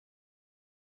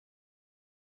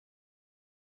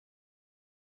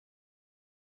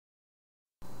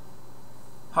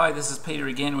Hi, this is Peter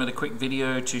again with a quick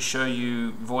video to show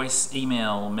you voice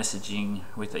email messaging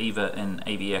with EVA and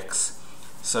AVX.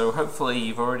 So hopefully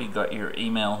you've already got your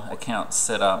email account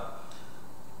set up.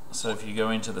 So if you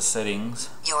go into the settings,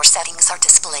 your settings are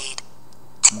displayed,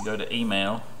 and go to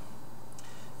email,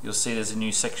 you'll see there's a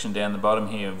new section down the bottom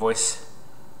here, voice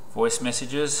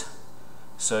messages.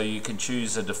 So you can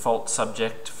choose a default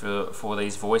subject for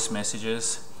these voice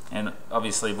messages. And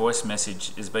obviously voice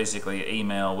message is basically an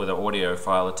email with an audio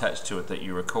file attached to it that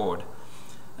you record,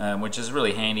 which is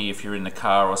really handy if you're in the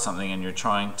car or something and you're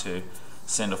trying to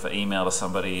send off an email to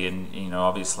somebody, and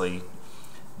obviously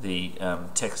the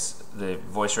the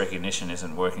voice recognition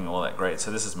isn't working all that great.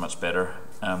 So this is much better.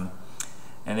 And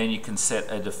then you can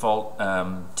set a default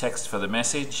text for the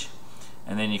message,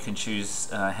 and then you can choose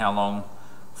how long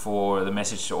for the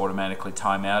message to automatically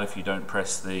time out if you don't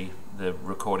press the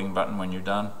recording button when you're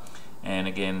done, and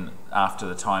again after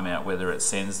the timeout whether it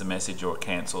sends the message or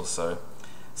cancels. So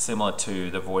similar to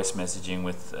the voice messaging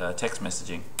with text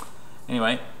messaging.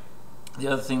 Anyway, the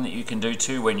other thing that you can do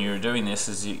too when you're doing this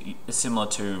is similar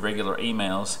to regular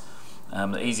emails.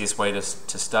 The easiest way to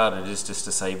start it is just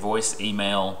to say voice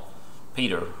email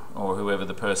Peter or whoever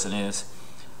the person is,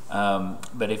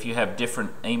 but if you have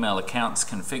different email accounts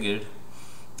configured,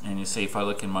 and you see if I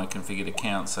look in my configured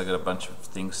accounts, I got a bunch of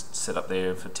things set up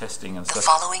there for testing and stuff. The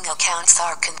following accounts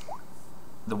are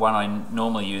the one I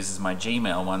normally use is my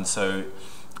Gmail one, so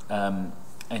and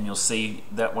you'll see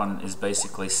that one is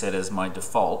basically set as my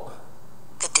default.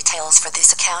 The details for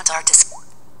this account are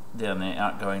down there,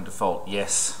 outgoing default,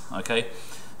 yes. Okay,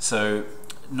 so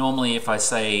normally if I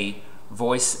say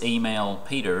voice email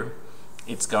Peter,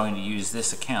 it's going to use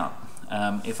this account.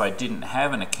 If I didn't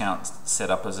have an account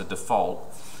set up as a default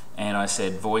and I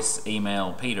said voice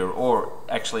email Peter, or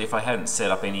actually if I hadn't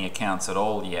set up any accounts at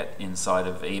all yet inside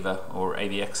of EVA or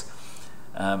AVX,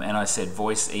 and I said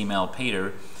voice email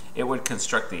Peter, it would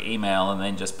construct the email and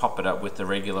then just pop it up with the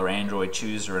regular Android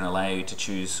chooser and allow you to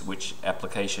choose which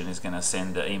application is going to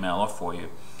send the email off for you.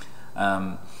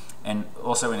 And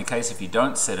also in the case if you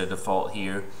don't set a default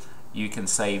here, you can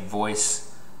say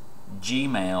voice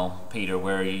Gmail Peter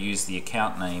where you use the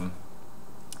account name,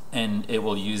 and it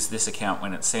will use this account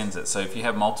when it sends it. So if you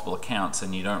have multiple accounts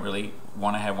and you don't really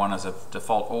want to have one as a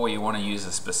default, or you want to use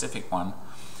a specific one,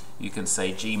 you can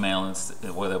say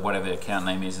Gmail whatever the account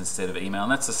name is instead of email.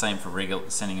 And that's the same for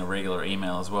sending a regular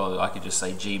email as well. I could just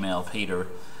say Gmail Peter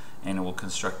and it will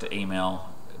construct an email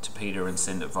to Peter and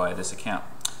send it via this account.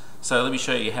 So let me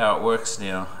show you how it works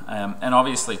now. And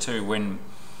obviously too,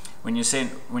 when you send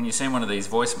one of these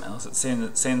voicemails, it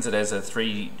sends it as a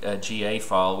 3GA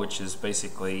file, which is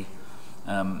basically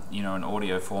an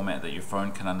audio format that your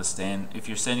phone can understand. If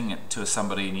you're sending it to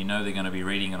somebody and you know they're going to be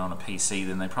reading it on a PC,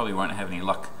 then they probably won't have any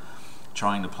luck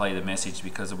trying to play the message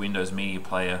because the Windows Media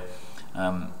Player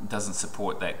doesn't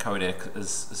support that codec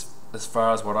as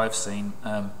far as what I've seen.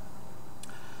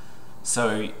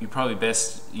 So you're probably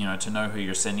best to know who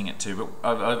you're sending it to.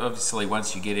 But obviously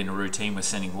once you get in a routine with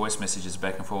sending voice messages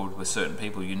back and forward with certain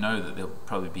people, you know that they'll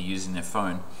probably be using their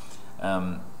phone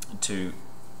to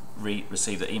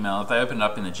receive the email. If they open it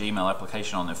up in the Gmail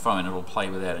application on their phone, it will play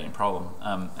without any problem.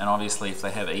 And obviously if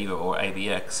they have EVA or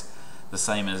AVX, the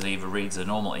same as EVA reads the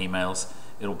normal emails,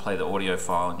 it'll play the audio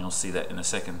file, and you'll see that in a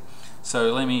second.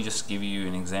 So let me just give you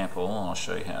an example and I'll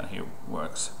show you how it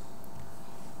works.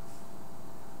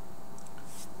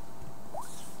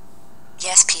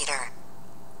 Yes, Peter.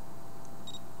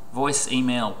 Voice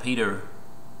email Peter.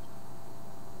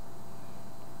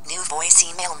 New voice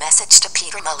email message to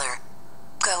Peter Muller.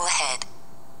 Go ahead.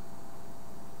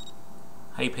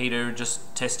 Hey Peter,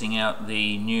 just testing out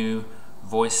the new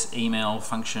voice email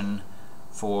function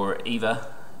for EVA,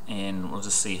 and we'll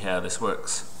just see how this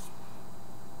works.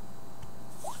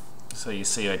 So you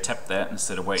see I tapped that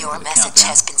instead of waiting for the countdown. Your message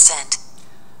has been sent.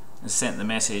 I sent the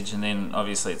message, and then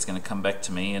obviously it's going to come back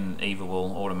to me, and EVA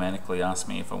will automatically ask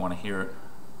me if I want to hear it.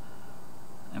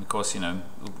 And of course, the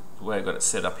way I got it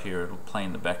set up here, it'll play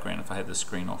in the background if I had the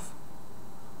screen off.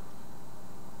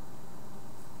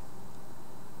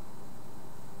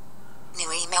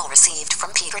 New email received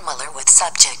from Peter Muller with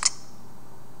subject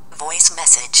voice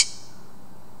message.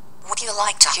 Would you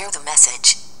like to hear the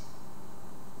message?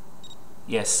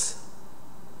 Yes.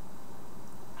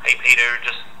 Hey Peter,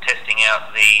 just testing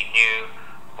out the new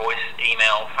voice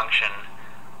email function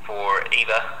for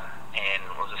EVA, and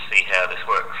we'll just see how this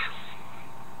works.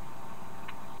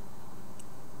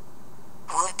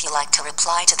 Would you like to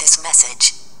reply to this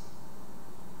message?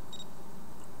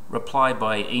 Reply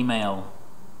by email.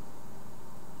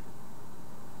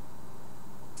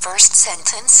 First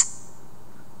sentence.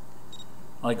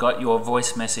 I got your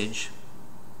voice message.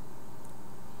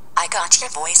 I got your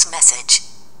voice message.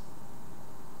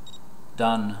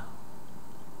 Done.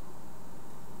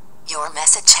 Your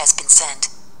message has been sent.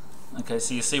 Okay,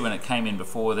 so you see when it came in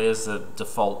before, there's the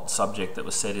default subject that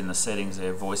was set in the settings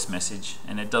there, voice message,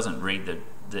 and it doesn't read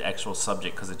the actual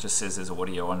subject because it just says there's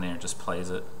audio on there, it just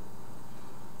plays it.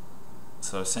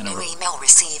 So send New email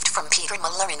received from Peter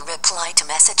Muller in reply to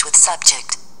message with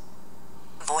subject.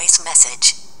 Voice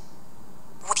message.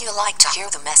 Would you like to hear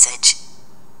the message?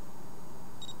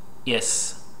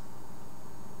 Yes.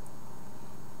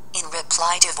 In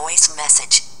reply to voice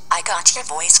message, I got your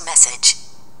voice message.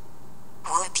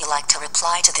 Would you like to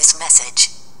reply to this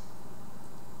message?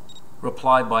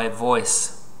 Reply by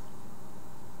voice.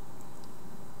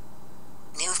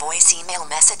 New voice email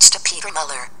message to Peter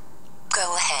Muller.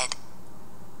 Go ahead.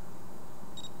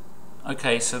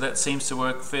 Okay, so that seems to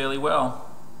work fairly well.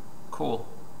 Cool.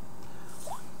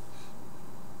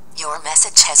 Your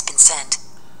message has been sent.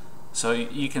 So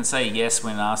you can say yes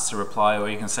when asked to reply, or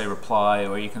you can say reply,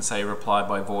 or you can say reply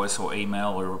by voice or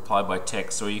email, or reply by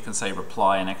text, or you can say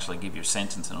reply and actually give your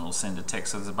sentence and it'll send a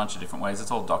text. So there's a bunch of different ways.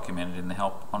 It's all documented in the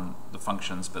help on the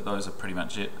functions, but those are pretty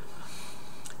much it.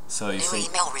 So you see. New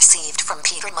email received from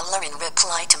Peter Muller in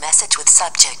reply to message with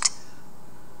subject.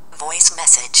 Voice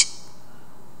message.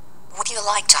 Would you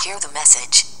like to hear the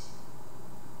message?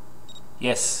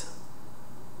 Yes.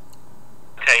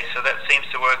 Okay, so that seems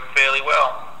to work fairly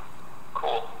well.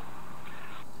 Cool.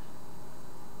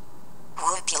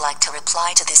 Would you like to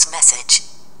reply to this message?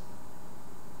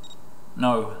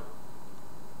 No.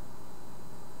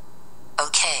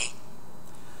 Okay.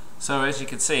 So as you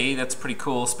can see, that's pretty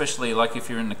cool, especially like if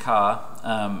you're in the car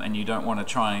and you don't want to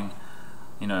try and,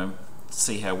 you know,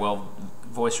 see how well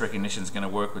voice recognition is going to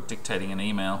work with dictating an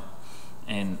email.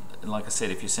 And like I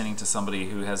said, if you're sending to somebody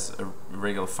who has a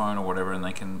regular phone or whatever and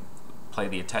they can play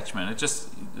the attachment,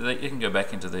 you can go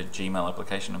back into the Gmail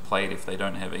application and play it if they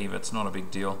don't have EVA. It's not a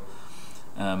big deal.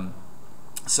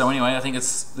 So anyway, I think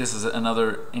this is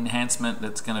another enhancement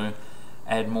that's going to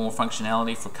add more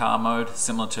functionality for car mode,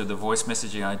 similar to the voice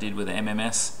messaging I did with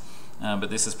MMS, but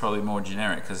this is probably more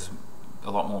generic because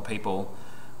a lot more people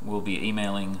will be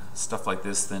emailing stuff like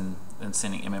this than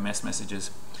sending MMS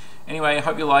messages. Anyway, I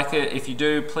hope you like it. If you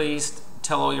do, please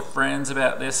tell all your friends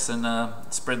about this and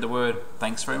spread the word.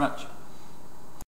 Thanks very much.